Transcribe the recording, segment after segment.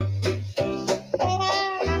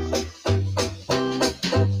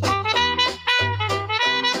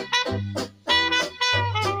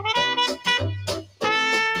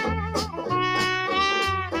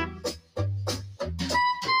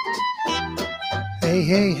Hey,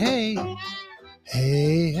 hey, hey.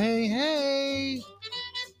 Hey, hey, hey.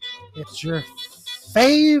 It's your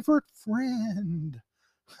favorite friend.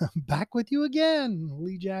 Back with you again.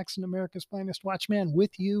 Lee Jackson, America's Finest Watchman,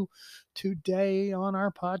 with you today on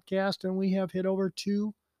our podcast. And we have hit over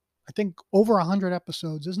over 100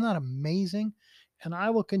 episodes. Isn't that amazing? And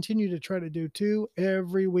I will continue to try to do 2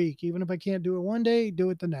 every week. Even if I can't do it one day,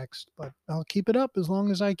 do it the next. But I'll keep it up as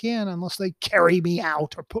long as I can, unless they carry me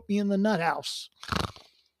out or put me in the nut house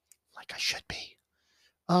like I should be.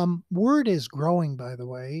 Word is growing, by the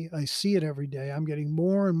way. I see it every day. I'm getting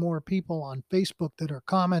more and more people on Facebook that are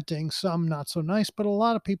commenting, some not so nice, but a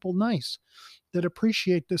lot of people nice that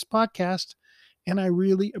appreciate this podcast. And I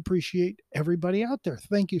really appreciate everybody out there.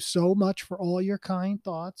 Thank you so much for all your kind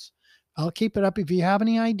thoughts. I'll keep it up. If you have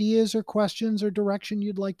any ideas or questions or direction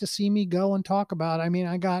you'd like to see me go and talk about,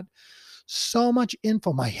 I got so much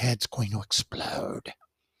info. My head's going to explode.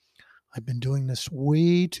 I've been doing this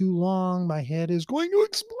way too long. My head is going to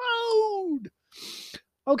explode.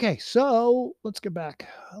 Okay, so let's get back.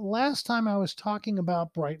 Last time I was talking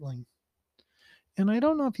about Breitling. And I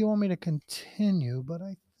don't know if you want me to continue, but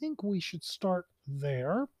I think we should start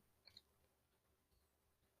there.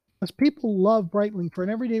 Because people love Breitling for an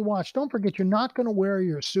everyday watch. Don't forget, you're not going to wear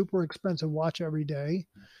your super expensive watch every day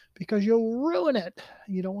because you'll ruin it.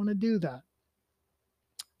 You don't want to do that.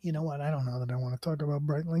 You know what? I don't know that I want to talk about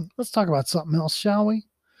Breitling. Let's talk about something else, shall we?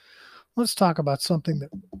 Let's talk about something that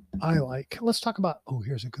I like. Let's talk about,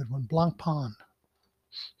 here's a good one, Blancpain.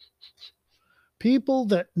 People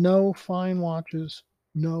that know fine watches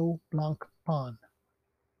know Blancpain.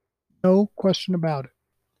 No question about it.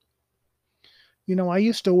 You know, I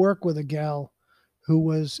used to work with a gal who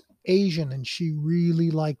was Asian and she really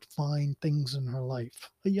liked fine things in her life.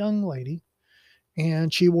 A young lady.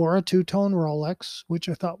 And she wore a two-tone Rolex, which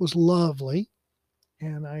I thought was lovely.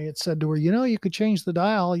 And I had said to her, you could change the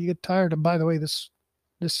dial. You get tired. And by the way, this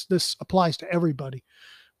applies to everybody.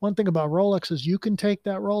 One thing about Rolex is you can take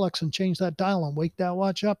that Rolex and change that dial and wake that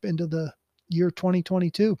watch up into the year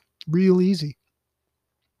 2022. Real easy.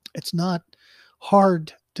 It's not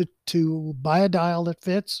hard to buy a dial that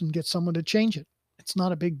fits and get someone to change it. It's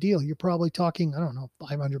not a big deal. You're probably talking, I don't know,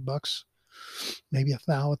 $500, maybe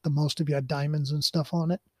 $1,000 at the most if you had diamonds and stuff on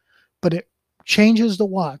it. But it changes the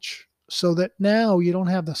watch so that now you don't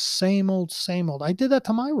have the same old. I did that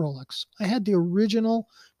to my Rolex. I had the original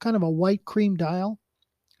kind of a white cream dial,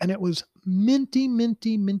 and it was minty,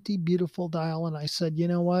 beautiful dial. And I said, you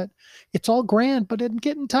know what? It's all grand, but I'm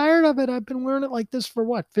getting tired of it. I've been wearing it like this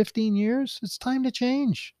for 15 years? It's time to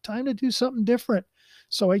change, time to do something different.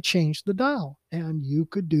 So I changed the dial, and you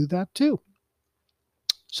could do that too.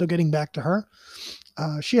 So getting back to her,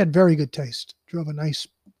 she had very good taste, drove a nice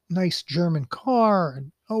German car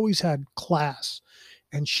and always had class.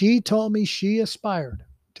 And she told me she aspired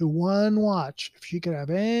to one watch. If she could have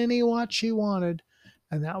any watch she wanted,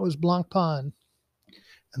 and that was Blancpain.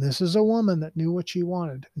 And this is a woman that knew what she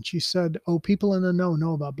wanted. And she said, people in the know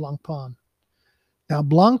about Blancpain. Now,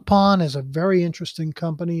 Blancpain is a very interesting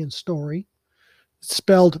company and story. It's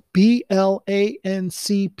spelled Blancpain,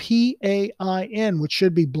 which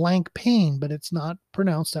should be blank pain, but it's not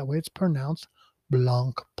pronounced that way. It's pronounced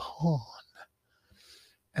Blancpain.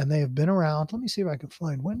 And they have been around. Let me see if I can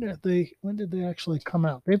find when did they actually come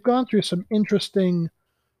out? They've gone through some interesting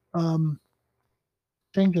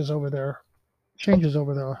changes over their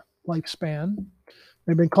lifespan.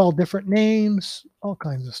 They've been called different names, all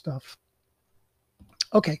kinds of stuff.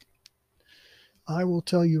 Okay. I will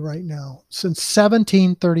tell you right now, since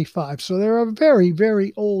 1735. So they're a very,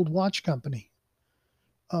 very old watch company.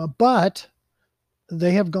 But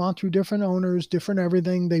they have gone through different owners, different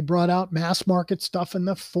everything. They brought out mass market stuff in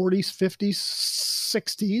the 40s, 50s,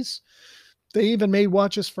 60s. They even made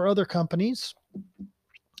watches for other companies,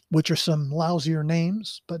 which are some lousier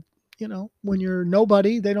names. But, when you're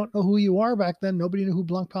nobody, they don't know who you are back then. Nobody knew who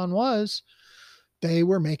Blancpain was. They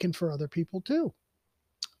were making for other people too.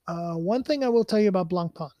 One thing I will tell you about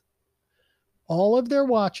Blancpain, all of their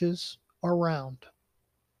watches are round.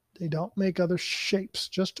 They don't make other shapes,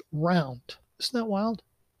 just round. Isn't that wild?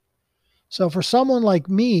 So for someone like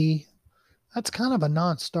me, that's kind of a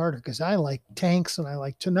non-starter because I like tanks and I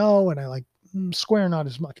like tonneau and I like square not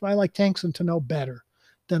as much. I like tanks and tonneau better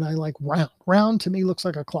than I like round. Round to me looks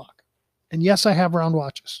like a clock. And yes, I have round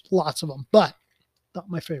watches, lots of them, but not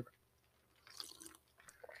my favorite.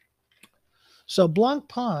 So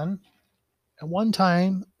Blancpain, at one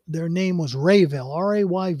time, their name was Rayville,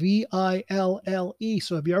 Rayville.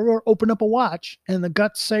 So if you ever open up a watch and the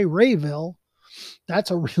guts say Rayville, that's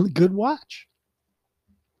a really good watch.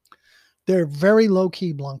 They're very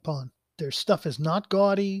low-key, Blancpain. Their stuff is not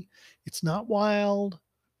gaudy. It's not wild.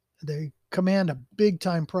 They command a big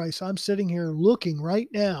time price. I'm sitting here looking right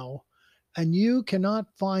now, and you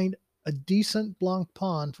cannot find a decent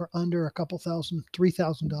Blancpain for under a couple thousand,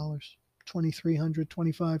 $3,000, 2,300,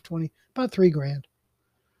 25, 20, about $3,000,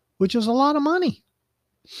 which is a lot of money,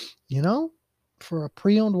 for a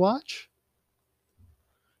pre-owned watch.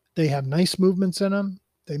 They have nice movements in them.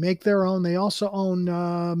 They make their own. They also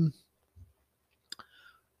own,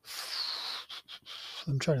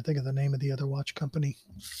 I'm trying to think of the name of the other watch company.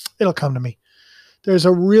 It'll come to me. There's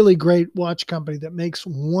a really great watch company that makes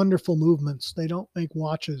wonderful movements. They don't make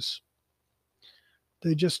watches.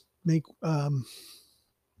 They just make, I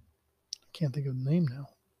can't think of the name now.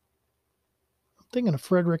 I'm thinking of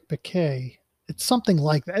Frederick Piquet. It's something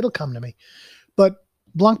like that. It'll come to me. But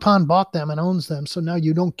Blancpain bought them and owns them. So now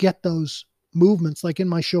you don't get those movements. Like in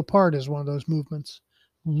my Chopard is one of those movements.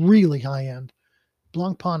 Really high end.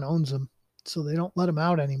 Blancpain owns them. So they don't let them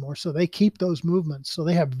out anymore. So they keep those movements. So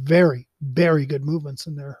they have very, very good movements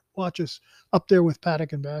in their watches, up there with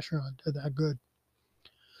Patek and Vacheron. They're that good.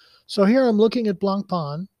 So here I'm looking at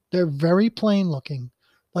Blancpain. They're very plain looking.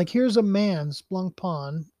 Like here's a man's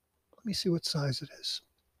Blancpain. Let me see what size it is.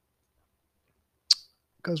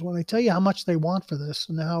 Because when I tell you how much they want for this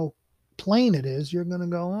and how plain it is, you're going to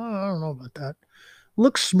go, oh, I don't know about that.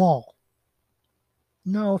 Looks small.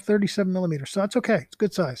 No, 37 millimeters. So that's okay. It's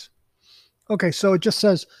good size. Okay, so it just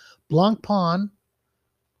says Blancpain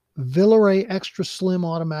Villeray Extra Slim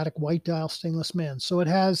Automatic White Dial Stainless Man. So it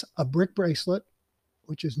has a brick bracelet,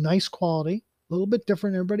 which is nice quality, a little bit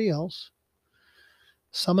different than everybody else.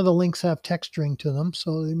 Some of the links have texturing to them,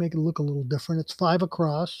 so they make it look a little different. It's 5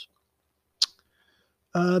 across.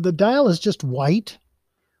 The dial is just white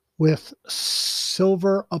with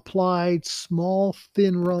silver applied small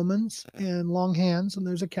thin Romans and long hands, and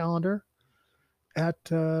there's a calendar at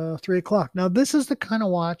 3 o'clock. Now, this is the kind of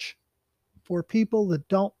watch for people that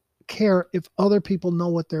don't care if other people know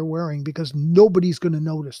what they're wearing, because nobody's going to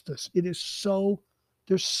notice this. They're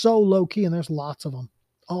so low key, and there's lots of them,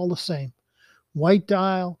 all the same. White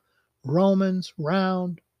dial, Romans,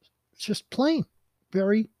 round. It's just plain,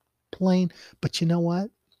 very plain. But you know what?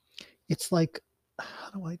 It's like,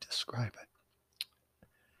 how do I describe it?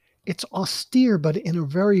 It's austere, but in a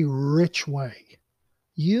very rich way.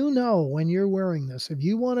 When you're wearing this, if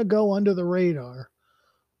you want to go under the radar,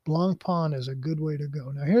 Blancpain is a good way to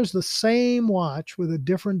go. Now, here's the same watch with a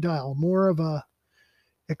different dial, more of a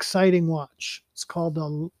exciting watch. It's called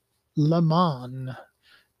the Le Mans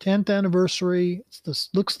 10th anniversary.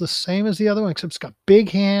 Looks the same as the other one, except it's got big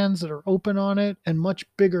hands that are open on it and much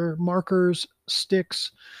bigger markers,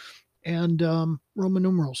 sticks, and Roman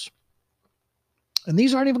numerals. And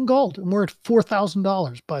these aren't even gold. And we're at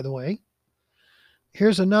 $4,000, by the way.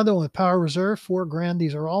 Here's another one with Power Reserve, $4,000.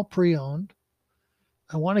 These are all pre-owned.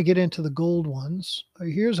 I want to get into the gold ones.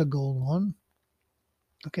 Here's a gold one.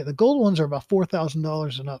 Okay, the gold ones are about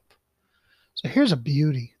 $4,000 and up. So here's a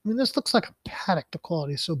beauty. I mean, this looks like a Patek. The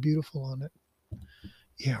quality is so beautiful on it.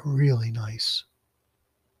 Yeah, really nice.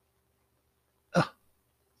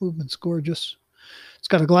 Movement's gorgeous. It's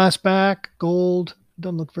got a glass back, gold.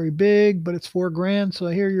 Doesn't look very big, but it's $4,000. So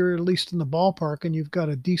here you're at least in the ballpark, and you've got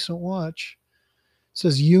a decent watch. It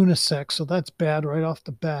says unisex, so that's bad right off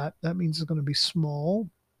the bat. That means it's going to be small.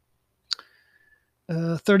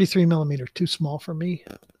 33 millimeter, too small for me.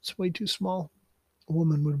 It's way too small. A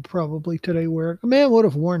woman would probably today wear it. A man would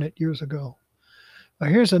have worn it years ago.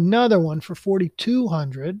 Here's another one for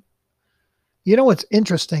 $4,200. You know what's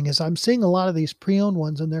interesting is I'm seeing a lot of these pre-owned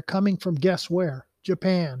ones, and they're coming from, guess where?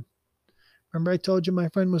 Japan. Remember I told you my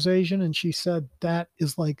friend was Asian, and she said that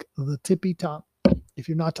is like the tippy top. If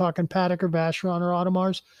you're not talking Patek or Vacheron or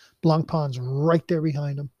Audemars, Blancpain's right there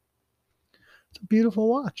behind them. It's a beautiful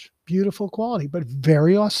watch, beautiful quality, but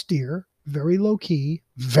very austere, very low key,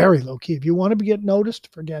 very low key. If you want to get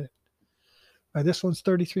noticed, forget it. This one's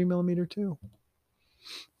 33 millimeter too.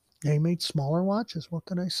 They made smaller watches. What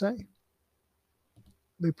can I say?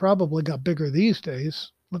 They probably got bigger these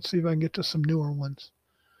days. Let's see if I can get to some newer ones.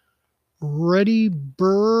 Ready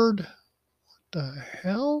Bird. What the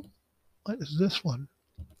hell? What is this one?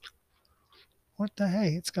 What the hey?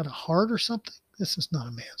 It's got a heart or something? This is not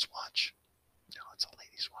a man's watch. No, it's a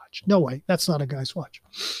lady's watch. No way. That's not a guy's watch.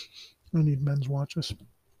 I need men's watches.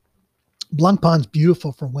 Blancpain's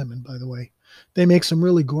beautiful for women, by the way. They make some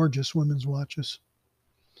really gorgeous women's watches.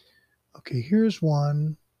 Okay, here's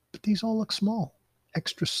one. But these all look small.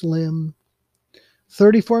 Extra slim.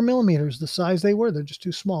 34 millimeters, the size they were. They're just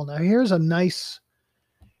too small. Now,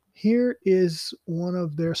 here is one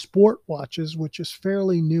of their sport watches, which is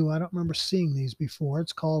fairly new. I don't remember seeing these before.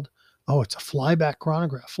 It's called Oh, it's a flyback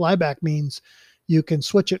chronograph. Flyback means you can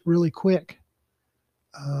switch it really quick.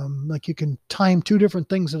 Like you can time two different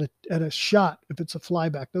things at a shot if it's a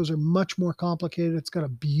flyback. Those are much more complicated. It's got a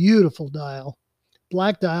beautiful dial,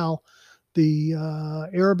 black dial. The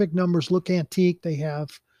Arabic numbers look antique. They have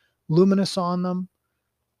luminous on them.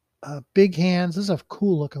 Big hands. This is a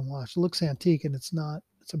cool looking watch. It looks antique and it's not.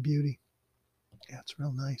 It's a beauty. Yeah, it's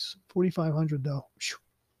real nice. 4,500 though. Whew.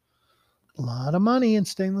 A lot of money in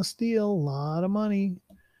stainless steel. A lot of money.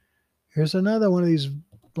 Here's another one of these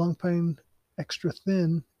Blancpain extra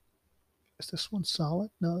thin. Is this one solid?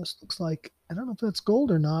 No, this looks like, I don't know if that's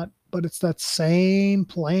gold or not, but it's that same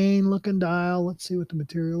plain looking dial. Let's see what the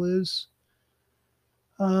material is.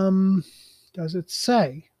 Does it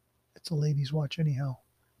say? It's a lady's watch anyhow.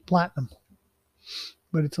 Platinum.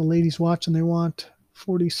 But it's a lady's watch and they want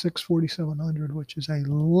 4,700, which is a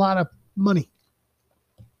lot of money.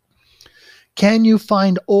 Can you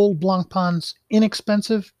find old Blancpains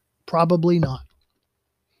inexpensive? Probably not.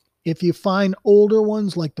 If you find older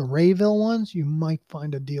ones like the Rayville ones, you might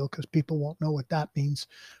find a deal because people won't know what that means.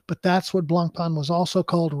 But that's what Blancpain was also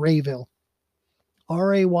called, Rayville.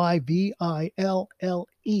 Rayville,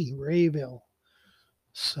 Rayville.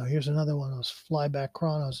 So here's another one of those flyback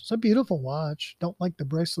chronos. It's a beautiful watch. Don't like the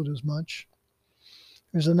bracelet as much.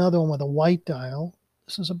 There's another one with a white dial.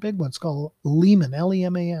 This is a big one. It's called Leman,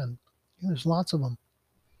 Leman. Yeah, there's lots of them.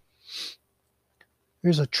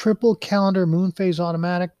 There's a triple calendar moon phase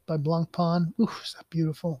automatic by Blancpain. Ooh, is that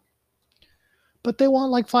beautiful? But they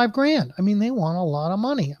want like $5,000. I mean, they want a lot of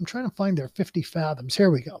money. I'm trying to find their 50 fathoms.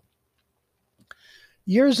 Here we go.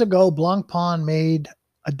 Years ago, Blancpain made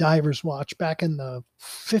a diver's watch back in the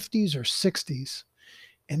 50s or 60s,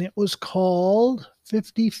 and it was called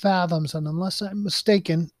 50 fathoms. And unless I'm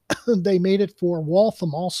mistaken, they made it for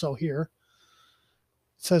Waltham also here.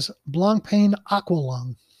 It says Blancpain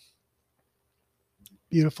Aqualung.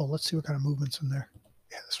 Beautiful. Let's see what kind of movement's in there.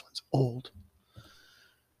 Yeah, this one's old.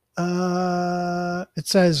 It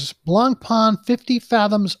says Blancpain 50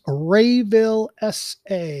 fathoms Rayville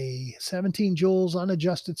SA, 17 joules,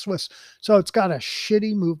 unadjusted Swiss. So it's got a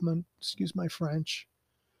shitty movement, excuse my French,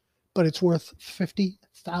 but it's worth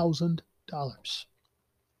 $50,000.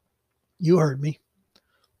 You heard me.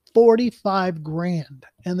 45 grand.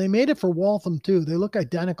 And they made it for Waltham too. They look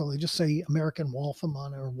identical. They just say American Waltham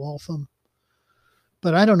on it or Waltham.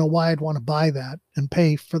 But I don't know why I'd want to buy that and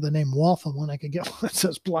pay for the name Waltham when I could get one that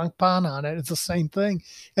says Blancpain on it. It's the same thing.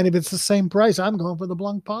 And if it's the same price, I'm going for the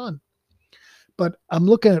Blancpain. But I'm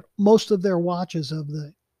looking at most of their watches of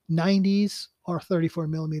the 90s are 34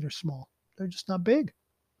 millimeter small. They're just not big.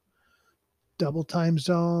 Double time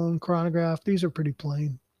zone, chronograph. These are pretty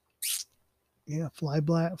plain. Yeah,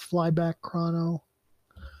 flyback chrono.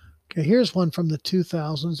 Okay, here's one from the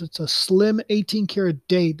 2000s. It's a slim 18 karat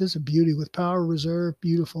date. This is a beauty with power reserve.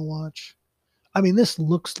 Beautiful watch. I mean, this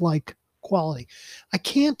looks like quality. I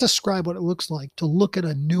can't describe what it looks like to look at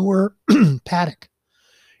a newer Patek.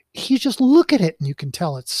 You just look at it and you can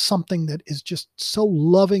tell it's something that is just so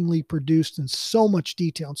lovingly produced and so much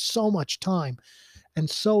detail and so much time. And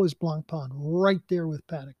so is Blancpain right there with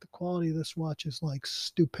Patek. The quality of this watch is like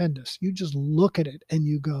stupendous. You just look at it and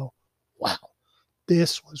you go, wow.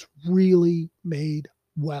 This was really made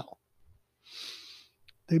well.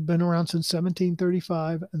 They've been around since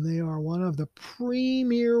 1735, and they are one of the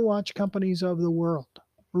premier watch companies of the world.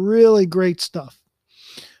 Really great stuff.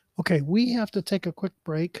 Okay, we have to take a quick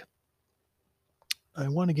break. I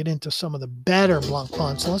want to get into some of the better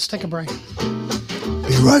Blancpain, so let's take a break.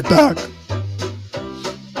 Be right back.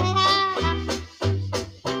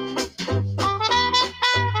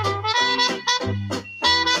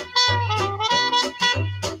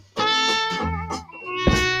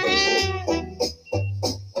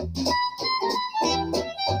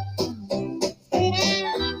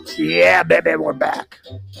 Yeah, baby, we're back.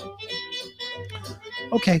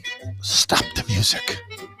 Okay, stop the music.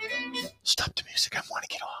 Stop the music. I want to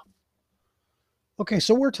get off. Okay,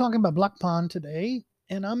 so we're talking about Blancpain today,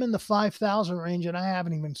 and I'm in the 5,000 range, and I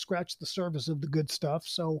haven't even scratched the surface of the good stuff.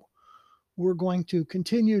 So we're going to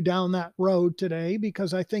continue down that road today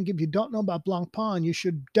because I think if you don't know about Blancpain, you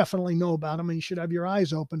should definitely know about them, and you should have your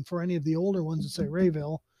eyes open for any of the older ones that say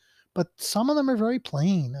Rayville. But some of them are very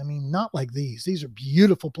plain. I mean, not like these. These are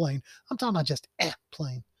beautiful plain. I'm talking about just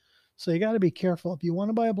plain. So you got to be careful. If you want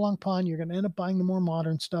to buy a Blancpain, you're going to end up buying the more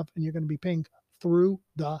modern stuff, and you're going to be paying through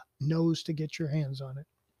the nose to get your hands on it.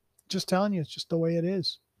 Just telling you, it's just the way it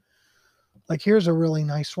is. Like here's a really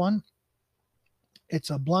nice one. It's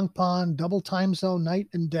a Blancpain double time zone night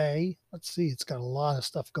and day. Let's see. It's got a lot of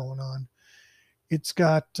stuff going on. It's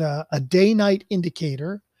got a day-night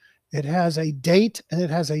indicator. It has a date and it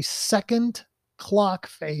has a second clock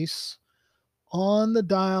face on the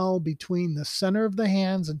dial between the center of the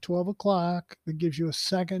hands and 12 o'clock that gives you a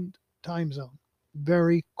second time zone.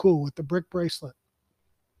 Very cool with the brick bracelet.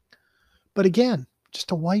 But again,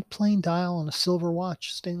 just a white plain dial on a silver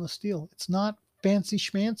watch, stainless steel. It's not fancy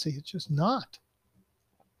schmancy. It's just not.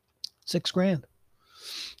 $6,000.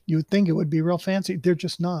 You would think it would be real fancy. They're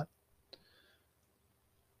just not.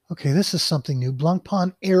 Okay, this is something new.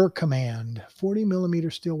 Blancpain Air Command, 40 millimeter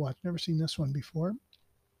steel watch. Never seen this one before.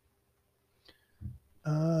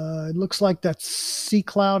 It looks like that Sea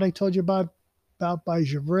Cloud I told you about by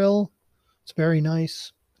Javril. It's very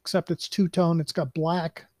nice, except it's two-tone. It's got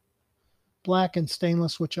black and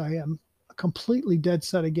stainless, which I am completely dead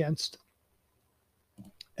set against.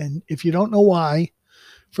 And if you don't know why,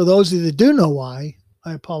 for those of you that do know why,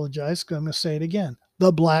 I apologize because I'm going to say it again.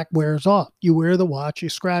 The black wears off. You wear the watch, you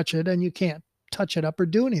scratch it, and you can't touch it up or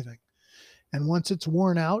do anything. And once it's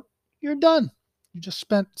worn out, you're done. You just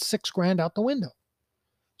spent $6,000 out the window.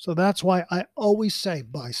 So that's why I always say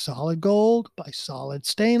buy solid gold, buy solid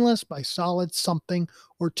stainless, buy solid something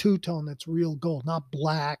or two-tone that's real gold, not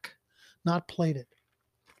black, not plated.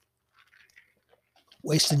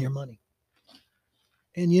 Wasting your money.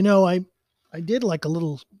 And you know, I did like a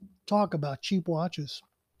little talk about cheap watches.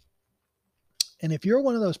 And if you're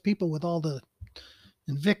one of those people with all the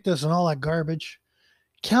Invictus and all that garbage,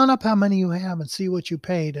 count up how many you have and see what you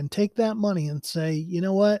paid and take that money and say, you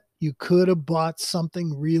know what? You could have bought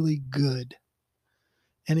something really good.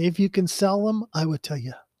 And if you can sell them, I would tell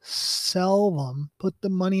you, sell them, put the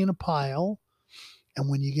money in a pile. And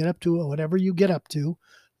when you get up to whatever you get up to,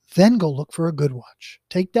 then go look for a good watch.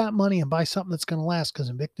 Take that money and buy something that's going to last, because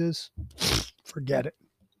Invictus, forget it.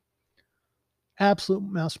 Absolute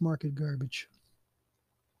mass market garbage.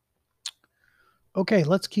 Okay,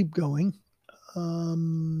 let's keep going.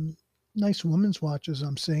 Nice women's watches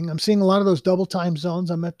I'm seeing. I'm seeing a lot of those double time zones.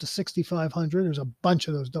 I'm up to 6,500. There's a bunch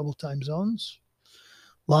of those double time zones.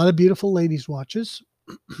 A lot of beautiful ladies' watches.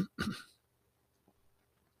 It's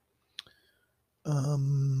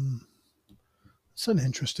an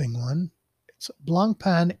interesting one. It's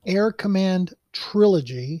Blancpain Air Command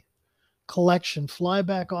Trilogy Collection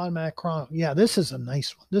Flyback Automatic Chrono. Yeah, this is a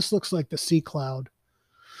nice one. This looks like the Sea Cloud,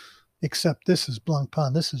 except this is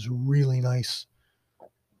Blancpain. This is really nice.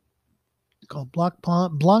 Called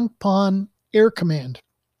Blancpain Air Command.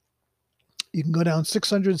 You can go down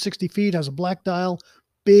 660 feet, has a black dial,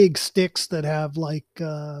 big sticks that have like, what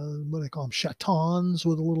do they call them? Chatons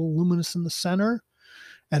with a little luminous in the center,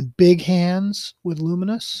 and big hands with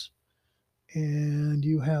luminous. And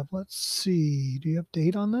you have, let's see, do you have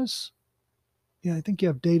date on this? Yeah, I think you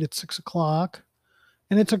have date at 6 o'clock.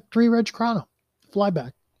 And it's a 3-reg chrono,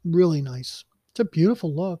 flyback. Really nice. It's a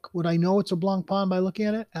beautiful look. Would I know it's a Blancpain by looking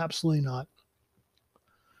at it? Absolutely not.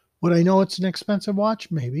 Would I know it's an expensive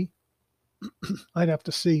watch? Maybe. I'd have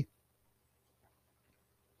to see.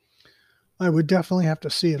 I would definitely have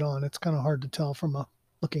to see it on. It's kind of hard to tell from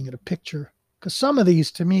looking at a picture, because some of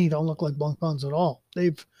these to me don't look like Blancpains at all.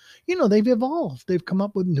 They've evolved. They've come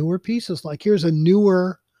up with newer pieces. Like here's a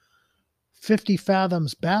newer 50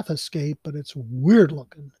 fathoms Bath Escape, but it's weird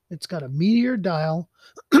looking. It's got a meteor dial,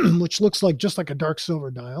 which looks like just like a dark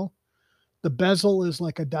silver dial. The bezel is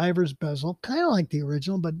like a diver's bezel, kind of like the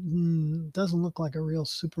original, but doesn't look like a real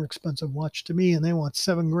super expensive watch to me. And they want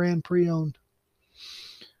 $7,000 pre-owned.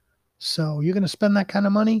 So you're going to spend that kind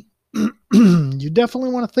of money? You definitely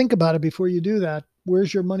want to think about it before you do that.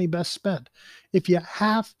 Where's your money best spent? If you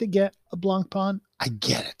have to get a Blancpain, I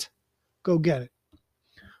get it. Go get it.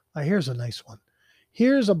 Here's a nice one.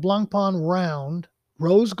 Here's a Blancpain round,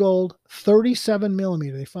 rose gold, 37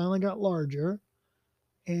 millimeter. They finally got larger.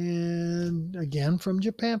 And again, from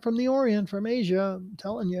Japan, from the Orient, from Asia, I'm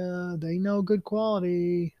telling you, they know good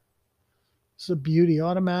quality. It's a beauty.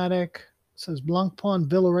 Automatic. It says Blancpain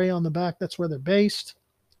Villeray on the back. That's where they're based.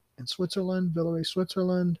 In Switzerland, Villeray,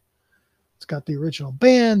 Switzerland. It's got the original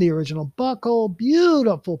band, the original buckle.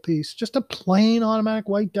 Beautiful piece. Just a plain automatic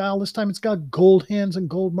white dial. This time it's got gold hands and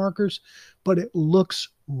gold markers, but it looks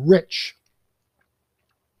rich.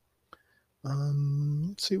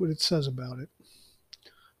 Let's see what it says about it.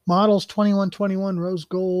 Models 2121 rose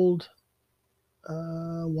gold,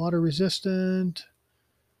 water resistant.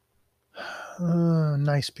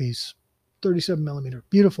 Nice piece. 37 millimeter.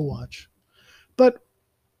 Beautiful watch. But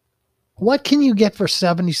what can you get for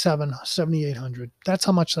 $7,800? That's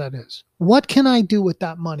how much that is. What can I do with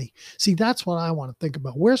that money? See, that's what I want to think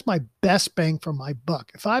about. Where's my best bang for my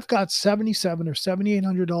buck? If I've got $7,700 or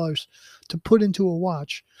 $7,800 to put into a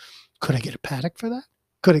watch, could I get a Patek for that?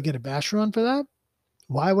 Could I get a Vacheron for that?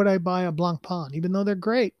 Why would I buy a Blancpain, even though they're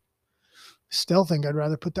great? Still think I'd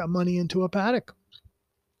rather put that money into a Patek.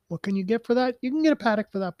 What can you get for that? You can get a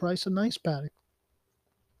Patek for that price, a nice Patek.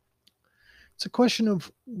 It's a question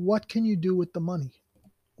of what can you do with the money?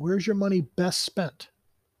 Where's your money best spent?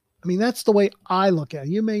 I mean, that's the way I look at it.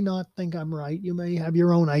 You may not think I'm right. You may have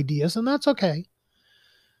your own ideas, and that's okay.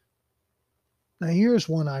 Now, here's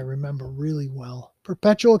one I remember really well.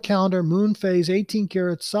 Perpetual calendar, moon phase, 18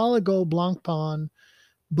 karat, solid gold, Blancpain.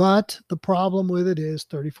 But the problem with it is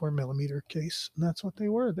 34 millimeter case. And that's what they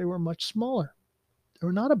were. They were much smaller. They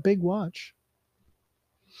were not a big watch.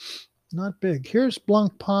 Not big. Here's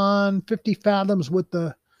Blancpain, 50 fathoms with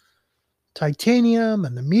the titanium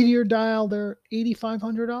and the meteor dial. They're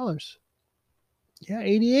 $8,500. Yeah,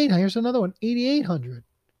 88. Here's another one, 8,800.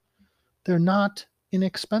 They're not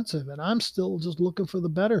inexpensive, and I'm still just looking for the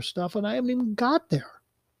better stuff, and I haven't even got there.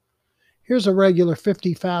 Here's a regular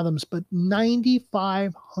 50 fathoms, but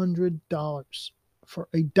 $9,500 for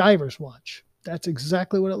a diver's watch. That's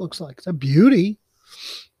exactly what it looks like. It's a beauty.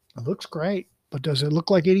 It looks great, but does it look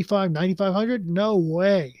like 85, 9,500? No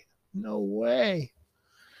way. No way.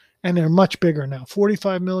 And they're much bigger now.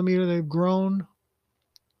 45 millimeter, they've grown.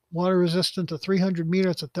 Water resistant to 300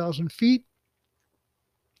 meters, it's 1,000 feet.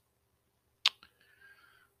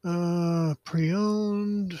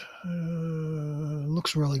 Pre-owned.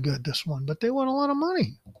 Looks really good, this one, but they want a lot of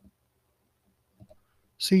money.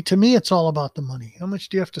 See, to me, it's all about the money. How much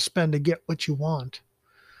do you have to spend to get what you want?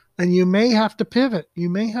 And you may have to pivot. You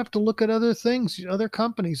may have to look at other things, other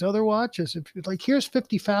companies, other watches. If like, here's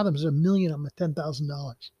 50 fathoms, $1 million, I'm at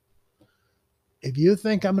 $10,000. If you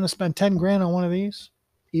think I'm going to spend 10 grand on one of these,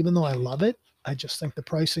 even though I love it, I just think the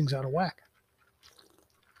pricing's out of whack.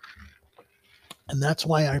 And that's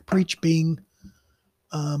why I preach having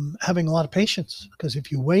a lot of patience, because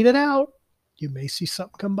if you wait it out, you may see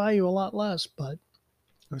something come by you a lot less. But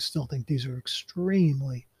I still think these are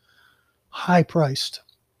extremely high priced.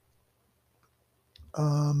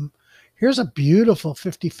 Here's a beautiful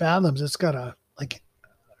 50 fathoms. It's got a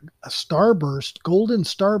starburst, golden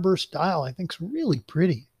starburst dial. I think it's really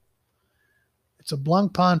pretty. It's a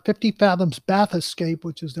Blancpain 50 fathoms Bath Escape,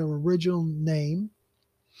 which is their original name.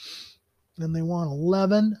 And they want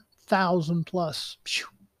 11,000 plus.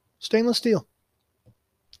 Stainless steel.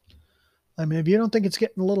 I mean, if you don't think it's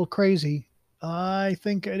getting a little crazy, I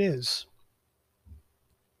think it is.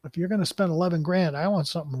 If you're going to spend 11 grand, I want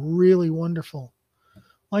something really wonderful.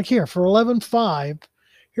 Like here, for 11.5,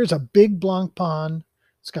 here's a big Blancpain.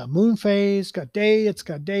 It's got moon phase, it's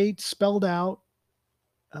got date spelled out.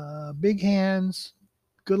 Big hands,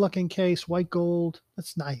 good looking case, white gold.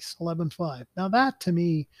 That's nice. 11.5. Now that to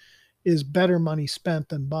me is better money spent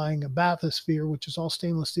than buying a bathysphere, which is all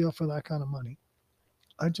stainless steel, for that kind of money.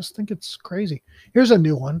 I just think it's crazy. Here's a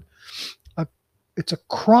new one. It's a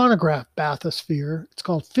chronograph bathysphere. It's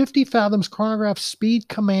called 50 fathoms chronograph speed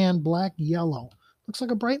command black yellow. Looks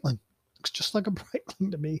like a Breitling. Looks just like a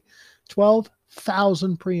Breitling to me.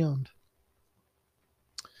 12,000 pre-owned.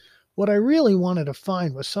 What I really wanted to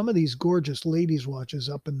find was some of these gorgeous ladies' watches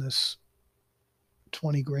up in this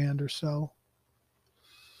 20 grand or so,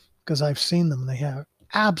 because I've seen them. They have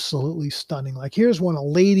absolutely stunning. Like here's one of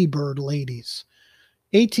Ladybird ladies.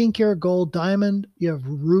 18 karat gold diamond. You have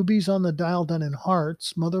rubies on the dial done in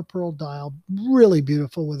hearts. Mother pearl dial. Really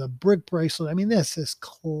beautiful with a brick bracelet. I mean, this is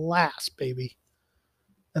class, baby.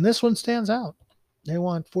 And this one stands out. They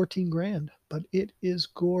want 14 grand, but it is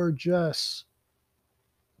gorgeous.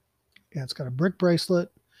 Yeah, it's got a brick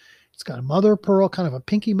bracelet. It's got a mother pearl, kind of a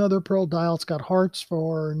pinky mother pearl dial. It's got hearts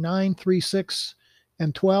for 9, 3, 6,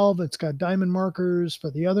 and 12. It's got diamond markers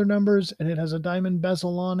for the other numbers, and it has a diamond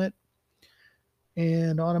bezel on it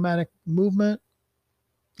and automatic movement.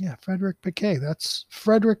 Yeah, Frederick Piquet. That's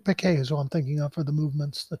Frederick Piquet is what I'm thinking of for the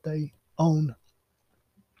movements that they own.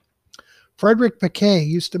 Frederick Piquet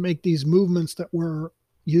used to make these movements that were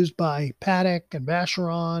used by Patek and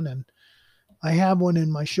Vacheron, and I have one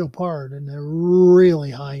in my Chopard, and they're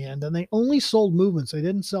really high end. And they only sold movements; they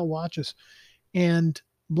didn't sell watches. And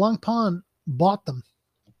Blancpain bought them,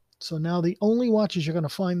 so now the only watches you're going to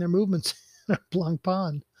find their movements in are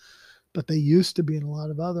Blancpain. But they used to be in a lot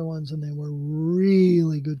of other ones, and they were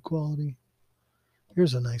really good quality.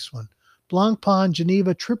 Here's a nice one. Blancpain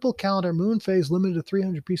Geneva triple calendar moon phase limited to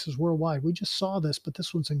 300 pieces worldwide. We just saw this, but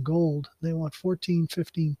this one's in gold. They want 14,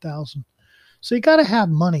 15,000. So you got to have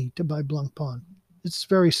money to buy Blancpain. It's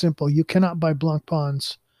very simple. You cannot buy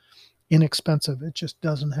Blancpains inexpensive. It just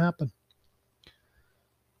doesn't happen.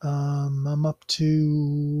 I'm up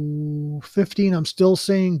to 15. I'm still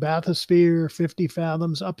seeing bathysphere, 50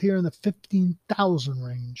 fathoms, up here in the 15,000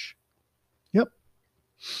 range. Yep.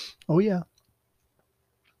 Oh, yeah.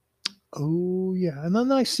 Oh yeah, and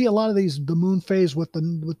then I see a lot of these the moon phase with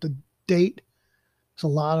the date. There's a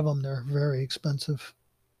lot of them. They're very expensive.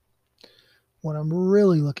 What I'm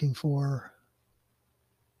really looking for,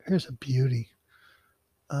 here's a beauty.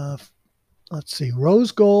 Uh, let's see,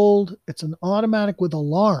 rose gold. It's an automatic with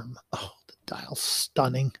alarm. Oh, the dial's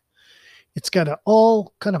stunning. It's got a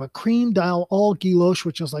all kind of a cream dial, all guilloche,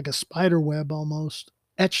 which is like a spider web almost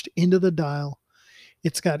etched into the dial.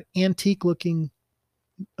 It's got antique looking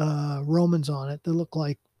Romans on it. They look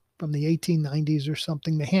like from the 1890s or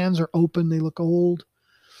something. The hands are open. They look old.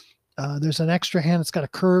 There's an extra hand. It's got a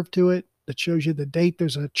curve to it that shows you the date.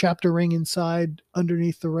 There's a chapter ring inside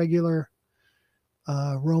underneath the regular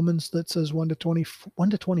Romans that says 1 to 20, 1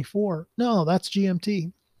 to 24. No, that's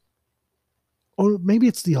GMT. Or maybe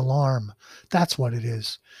it's the alarm. That's what it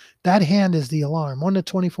is. That hand is the alarm. 1 to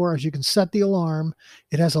 24 hours. You can set the alarm.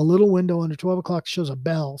 It has a little window under 12 o'clock, shows a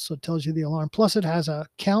bell, so it tells you the alarm. Plus, it has a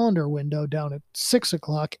calendar window down at 6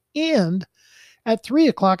 o'clock. And at 3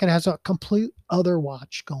 o'clock, it has a complete other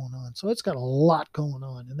watch going on. So it's got a lot going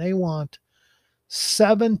on. And they want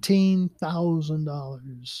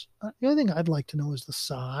 $17,000. The only thing I'd like to know is the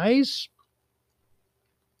size.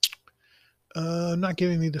 Not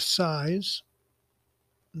giving me the size.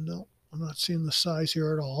 No, I'm not seeing the size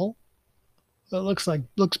here at all. It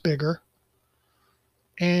looks bigger.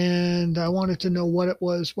 And I wanted to know what it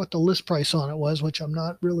was, what the list price on it was, which I'm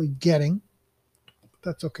not really getting. But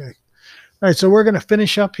that's okay. All right, so we're going to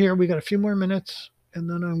finish up here. We got a few more minutes, and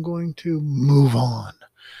then I'm going to move on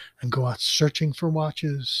and go out searching for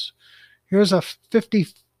watches. Here's a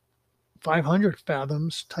 5,500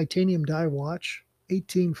 fathoms titanium die watch,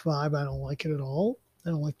 18.5. I don't like it at all. I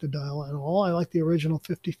don't like the dial at all. I like the original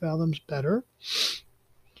 50 fathoms better.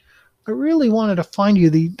 I really wanted to find you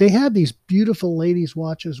they had these beautiful ladies'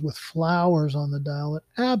 watches with flowers on the dial that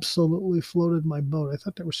absolutely floated my boat. I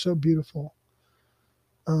thought they were so beautiful.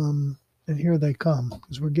 And here they come,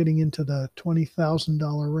 because we're getting into the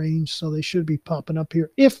 $20,000 range, so they should be popping up here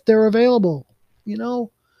if they're available. You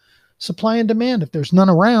know, supply and demand. If there's none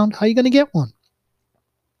around, how are you going to get one?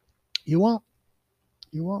 You won't.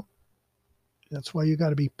 You won't. That's why you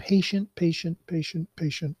got to be patient, patient, patient,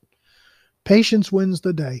 patient. Patience wins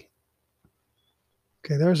the day.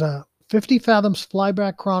 Okay, there's a 50 fathoms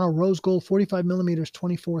flyback chrono, rose gold, 45 millimeters,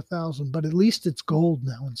 24,000. But at least it's gold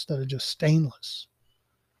now instead of just stainless.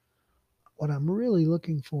 What I'm really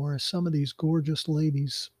looking for is some of these gorgeous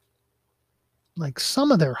ladies. Like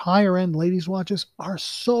some of their higher end ladies' watches are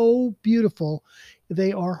so beautiful.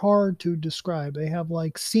 They are hard to describe. They have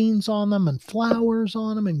like scenes on them and flowers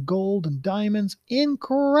on them and gold and diamonds.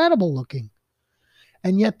 Incredible looking.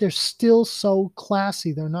 And yet they're still so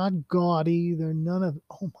classy. They're not gaudy. They're none of,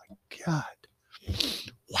 oh my God.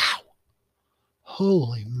 Wow.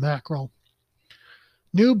 Holy mackerel.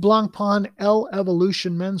 New Blancpain L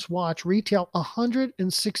Evolution men's watch retail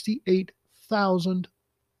 $168,000.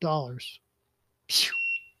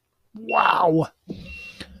 Wow.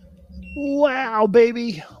 Wow,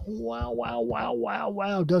 baby. Wow, wow, wow, wow,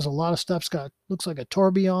 wow. Does a lot of stuff. Looks like a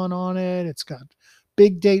tourbillon on it. It's got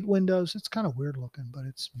big date windows. It's kind of weird looking, but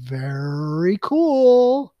it's very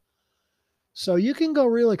cool. So you can go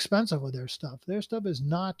real expensive with their stuff. Their stuff is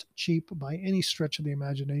not cheap by any stretch of the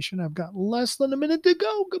imagination. I've got less than a minute to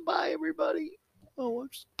go. Goodbye, everybody. Oh,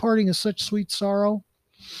 parting is such sweet sorrow.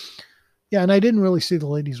 Yeah, and I didn't really see the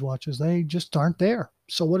ladies' watches. They just aren't there.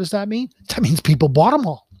 So what does that mean? That means people bought them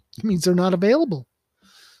all. It means they're not available.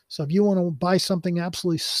 So if you want to buy something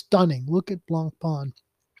absolutely stunning, look at Blancpain.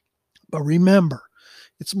 But remember,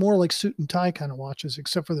 it's more like suit and tie kind of watches,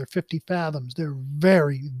 except for their 50 fathoms. They're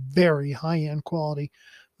very, very high-end quality,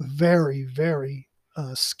 very, very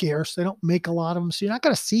scarce. They don't make a lot of them, so you're not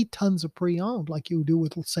going to see tons of pre-owned like you do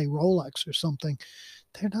with, let's say, Rolex or something.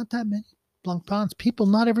 They're not that many Blancpains. People,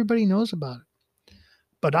 not everybody knows about it.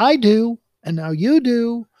 But I do, and now you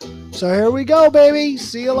do. So here we go, baby.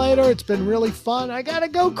 See you later. It's been really fun. I got to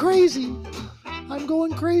go crazy. I'm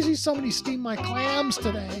going crazy. Somebody steamed my clams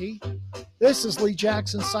today. This is Lee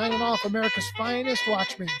Jackson signing off, America's Finest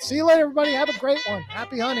Watchman. See you later, everybody. Have a great one.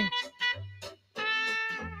 Happy hunting.